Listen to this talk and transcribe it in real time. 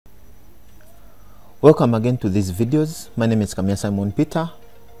Welcome again to these videos. My name is Simon Peter,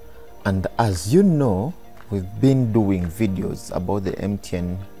 and as you know, we've been doing videos about the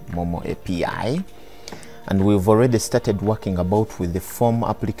MTN Momo API, and we've already started working about with the form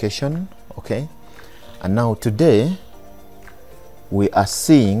application. Okay, and now today we are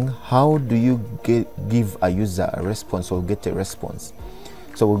seeing how do you give a user a response or get a response.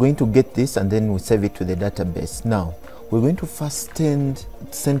 So we're going to get this and then we save it to the database. Now we're going to first send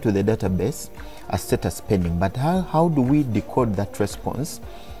to the database a status pending, but how do we decode that response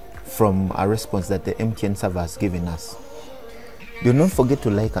from a response that the MTN server has given us? Do not forget to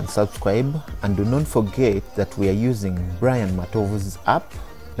like and subscribe, and do not forget that we are using Brian Matovu's app,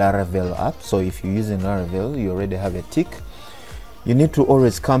 Laravel app. So if you're using Laravel, you already have a tick. You need to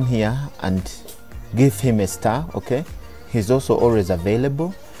always come here and give him a star. Okay, he's also always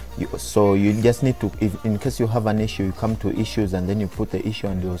available. So you just need to, if in case you have an issue, you come to issues and then you put the issue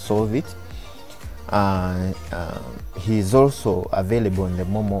and you'll solve it. He is also available on the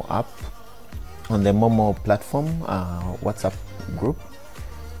Momo app, on the Momo platform WhatsApp group.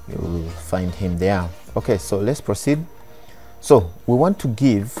 You will find him there. Okay, so let's proceed. So we want to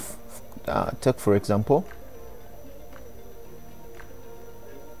give, take for example,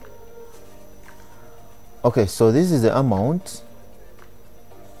 okay, so this is the amount.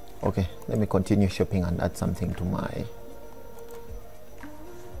 Okay, let me continue shopping and add something to my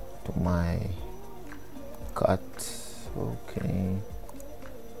cart. Okay,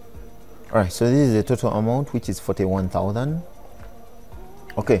 all right, so this is the total amount, which is 41,000.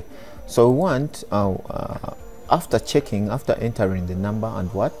 okay, so we want after checking, after entering the number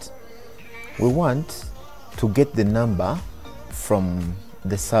and what we want to get the number from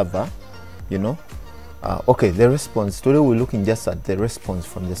the server, you know. Okay, the response. Today we're looking just at the response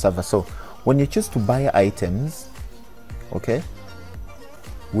from the server. So when you choose to buy items, okay,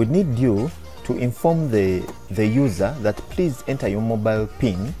 we need you to inform the user that please enter your mobile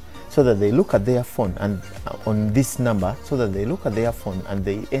PIN, so that they look at their phone and on this number, so that they look at their phone and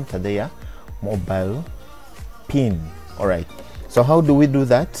they enter their mobile PIN. All right, so how do we do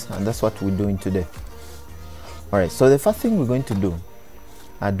that? And that's what we're doing today. All right, so the first thing we're going to do,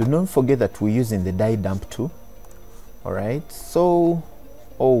 do not forget that we're using the die dump too. All right, so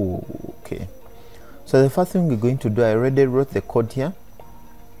okay, so the first thing we're going to do, I already wrote the code here,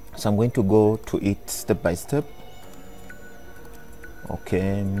 so I'm going to go to it step by step.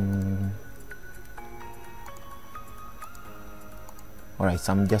 Okay, all right,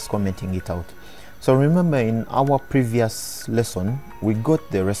 so I'm just commenting it out. So remember, in our previous lesson we got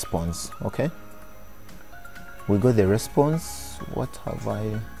the response. Okay, we got the response. What have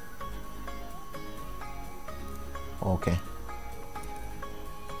I? Okay,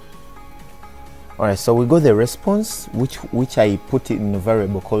 all right, so we got the response, which I put in a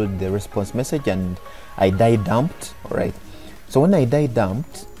variable called the response message, and I die dumped. All right, so when I die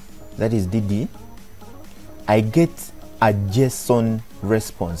dumped, that is DD, I get a JSON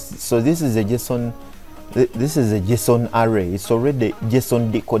response. So this is a JSON, this is a JSON array. It's already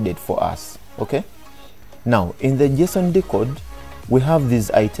JSON decoded for us. Okay, now in the JSON decode we have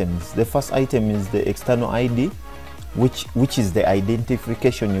these items. The first item is the external ID, which is the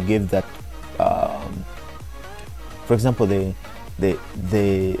identification you gave that, for example,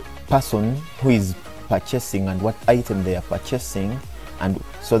 the person who is purchasing and what item they are purchasing, and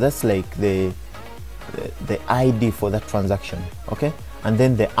so that's like the ID for that transaction. Okay, and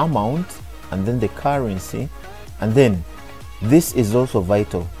then the amount, and then the currency, and then this is also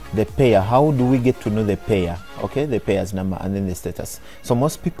vital, the payer. How do we get to know the payer? Okay, the payer's number, and then the status. So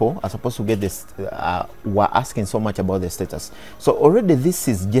most people are supposed to get this, were asking so much about the status. So already this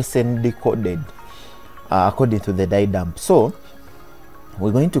is JSON decoded according to the die dump. So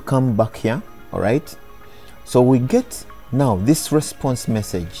we're going to come back here. All right, so we get now this response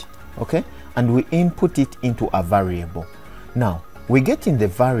message. Okay, and we input it into a variable. Now we get in the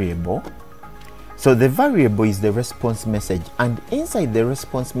variable. So the variable is the response message, and inside the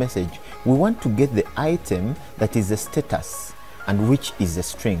response message we want to get the item that is the status, and which is a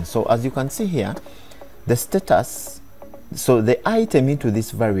string. So as you can see here, the status, so the item into this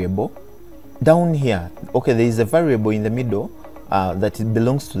variable down here, okay, there is a variable in the middle that it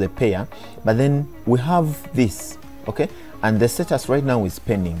belongs to the payer, but then we have this, okay, and the status right now is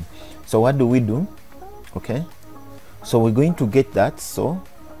pending. So what do we do? Okay, so we're going to get that. So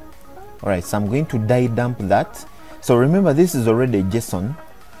all right, so I'm going to die dump that. So remember, this is already JSON,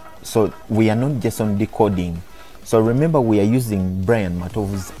 so we are not JSON decoding. So remember, we are using Brian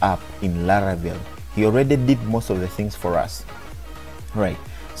Matovu's app in Laravel. He already did most of the things for us. All right,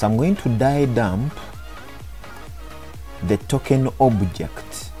 so I'm going to die dump the token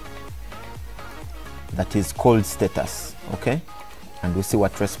object. that is called status. Okay, and we see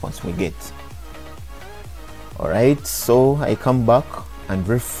what response we get. All right, so I come back and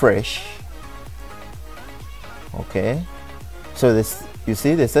refresh. Okay, so this, you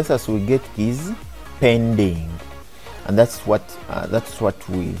see, the status we get is pending, and that's what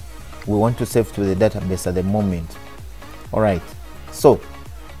we want to save to the database at the moment. All right, so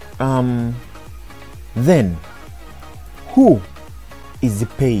then who is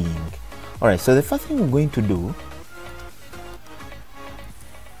paying? All right, so the first thing we're going to do,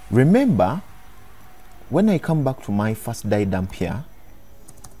 remember, when I come back to my first die dump here,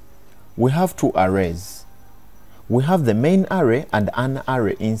 we have two arrays. We have the main array and an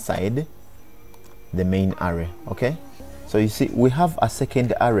array inside the main array. Okay, so you see we have a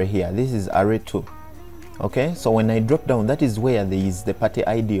second array here. This is array 2. Okay, so when I drop down, that is where there is the party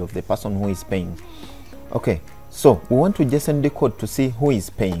ID of the person who is paying. Okay, so we want to JSON decode to see who is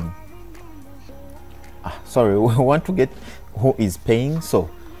paying. Sorry, we want to get who is paying. So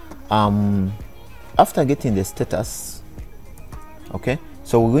after getting the status, okay,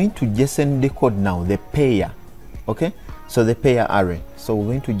 so we're going to JSON decode now the payer. Okay, so the payer array. So we're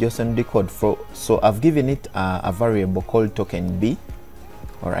going to JSON decode for, so I've given it a variable called token B.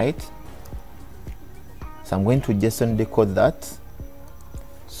 All right, so I'm going to JSON decode that.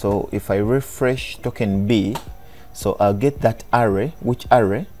 So if I refresh token B, so I'll get that array. Which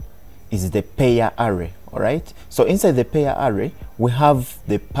array? Is the payer array. All right, so inside the payer array we have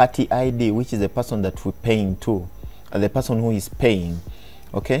the party ID, which is the person that we're paying to, the person who is paying.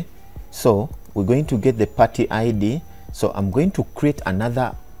 Okay, so we're going to get the party ID. So I'm going to create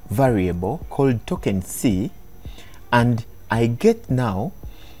another variable called token C, and I get now,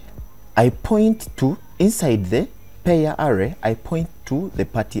 I point to, inside the payer array, I point to the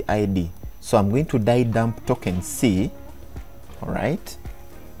party ID. So I'm going to die dump token C. All right,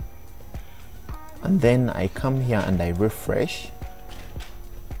 and then I come here and I refresh.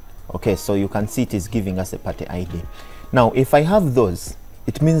 Okay, so you can see it is giving us a party ID. Now if I have those,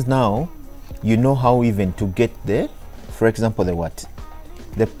 it means now you know how even to get the, for example, the what,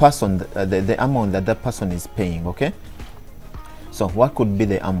 the person, the amount that that person is paying. Okay, so what could be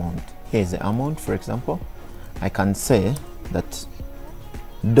the amount? Here is the amount. For example, I can say that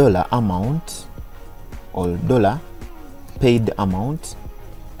dollar amount or dollar paid amount,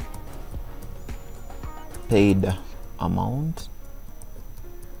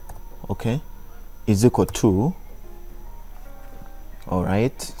 okay, is equal to, all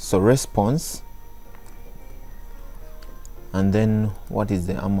right, so response, and then what is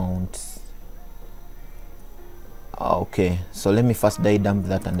the amount? Okay, so let me first die dump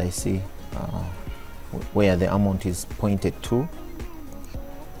that and I see where the amount is pointed to.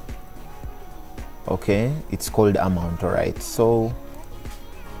 Okay, it's called amount. All right,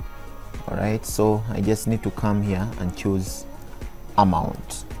 so I just need to come here and choose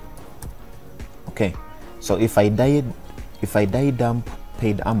amount. Okay, so if I die dump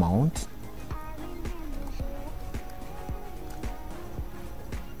paid amount,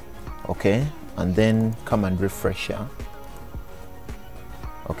 okay, and then come and refresh here.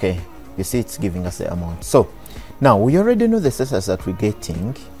 Okay, you see it's giving us the amount. So now we already know the status that we're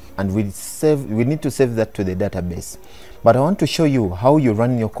getting, and we need to save that to the database. But I want to show you how you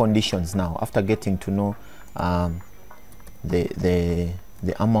run your conditions now after getting to know the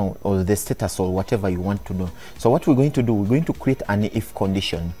amount or the status or whatever you want to know. So what we're going to do, we're going to create an if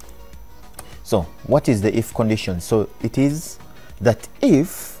condition. So what is the if condition? So it is that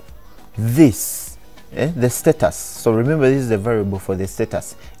if this, the status, so remember this is the variable for the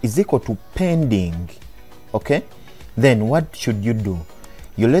status, is equal to pending, okay, then what should you do?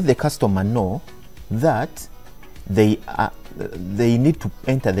 You let the customer know that they need to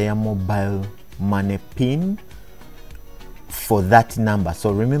enter their mobile money PIN for that number.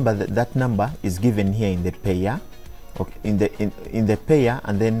 So remember that that number is given here in the payer, okay, in the payer,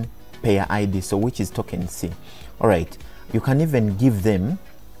 and then payer ID, so which is token C. All right, you can even give them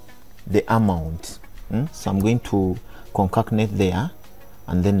the amount. So I'm going to concatenate there,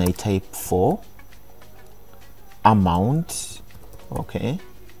 and then I type for amount. Okay,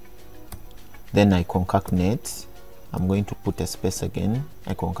 then I concatenate. I'm going to put a space again.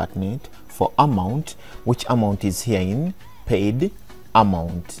 I concatenate for amount, which amount is here in paid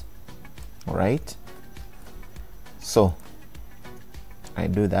amount. All right, so I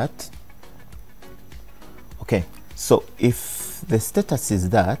do that. Okay, so if the status is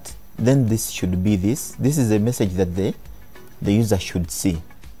that, then this should be this. This is a message that the user should see.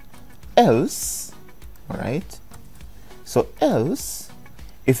 Else, all right, so else,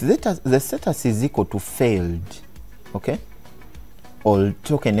 if the status is equal to failed, okay, or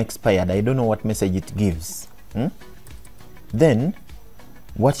token expired, I don't know what message it gives. Then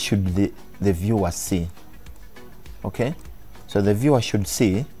what should the viewer see? Okay, so the viewer should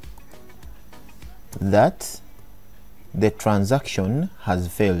see that the transaction has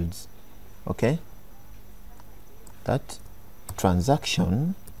failed. Okay, that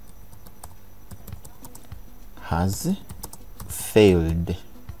transaction has failed.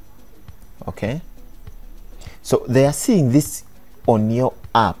 Okay, so they are seeing this on your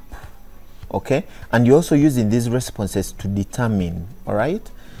app. Okay, and you're also using these responses to determine. All right,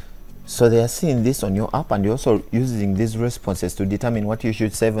 so they are seeing this on your app, and you're also using these responses to determine what you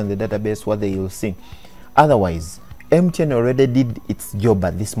should save on the database, what they will see. Otherwise, MTN already did its job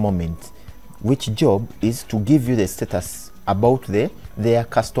at this moment, which job is to give you the status about their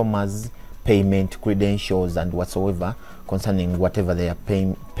customers' payment credentials and whatsoever concerning whatever they are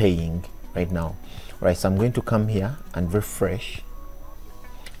paying right now. All right, so I'm going to come here and refresh.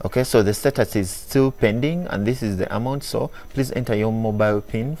 Okay, so the status is still pending, and this is the amount. So please enter your mobile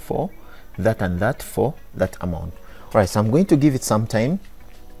pin for that and that for that amount. All right, so I'm going to give it some time,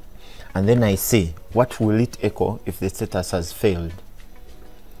 and then I see what will it echo if the status has failed.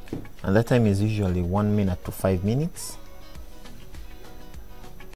 And that time is usually 1 minute to 5 minutes.